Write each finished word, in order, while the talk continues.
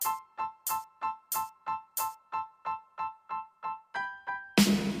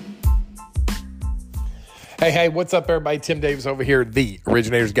Hey, what's up, everybody? Tim Davis over here, the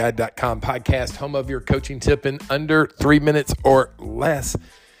originatorsguide.com podcast, home of your coaching tip in under 3 minutes or less.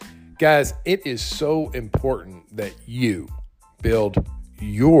 Guys, it is so important that you build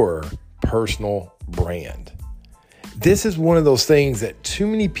your personal brand. This is one of those things that too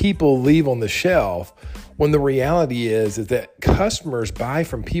many people leave on the shelf when the reality is that customers buy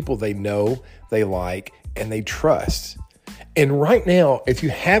from people they know, they like, and they trust. And right now, if you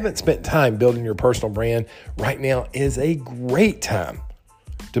haven't spent time building your personal brand, right now is a great time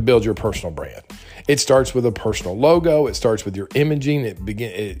to build your personal brand. It starts with a personal logo. It starts with your imaging.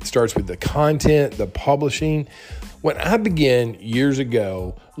 It starts with the content, the publishing. When I began years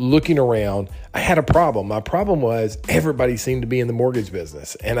ago looking around, I had a problem. My problem was everybody seemed to be in the mortgage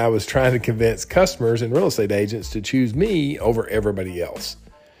business, and I was trying to convince customers and real estate agents to choose me over everybody else.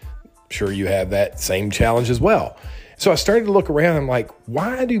 Sure, you have that same challenge as well. So I started to look around. I'm like,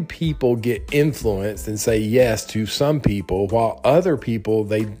 why do people get influenced and say yes to some people while other people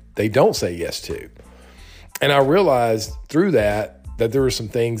they don't say yes to? And I realized through that there were some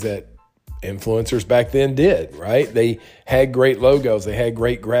things that influencers back then did, right? They had great logos, they had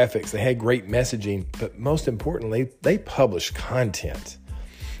great graphics, they had great messaging, but most importantly, they published content.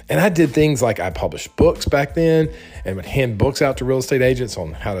 And I did things like I published books back then and would hand books out to real estate agents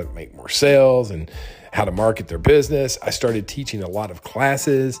on how to make more sales and how to market their business. I started teaching a lot of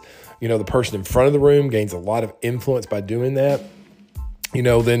classes. The person in front of the room gains a lot of influence by doing that.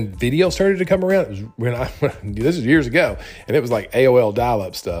 Then video started to come around. It was this is years ago, and it was like AOL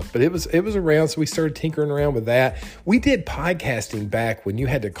dial-up stuff, but it was around. So we started tinkering around with that. We did podcasting back when you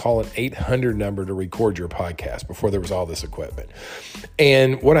had to call an 800 number to record your podcast before there was all this equipment.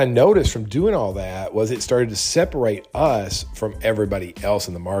 And what I noticed from doing all that was it started to separate us from everybody else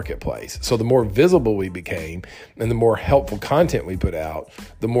in the marketplace. So the more visible we became and the more helpful content we put out,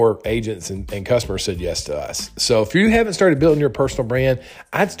 the more agents and customers said yes to us. So if you haven't started building your personal brand,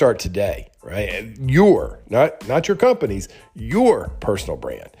 I'd start today, right? Not your company's, your personal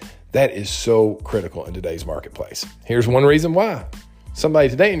brand. That is so critical in today's marketplace. Here's one reason why. Somebody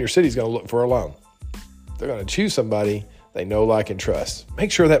today in your city is going to look for a loan. They're going to choose somebody they know, like, and trust.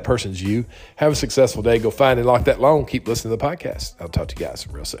 Make sure that person's you. Have a successful day. Go find and lock that loan. Keep listening to the podcast. I'll talk to you guys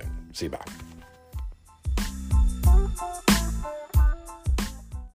real soon. See you. Bye.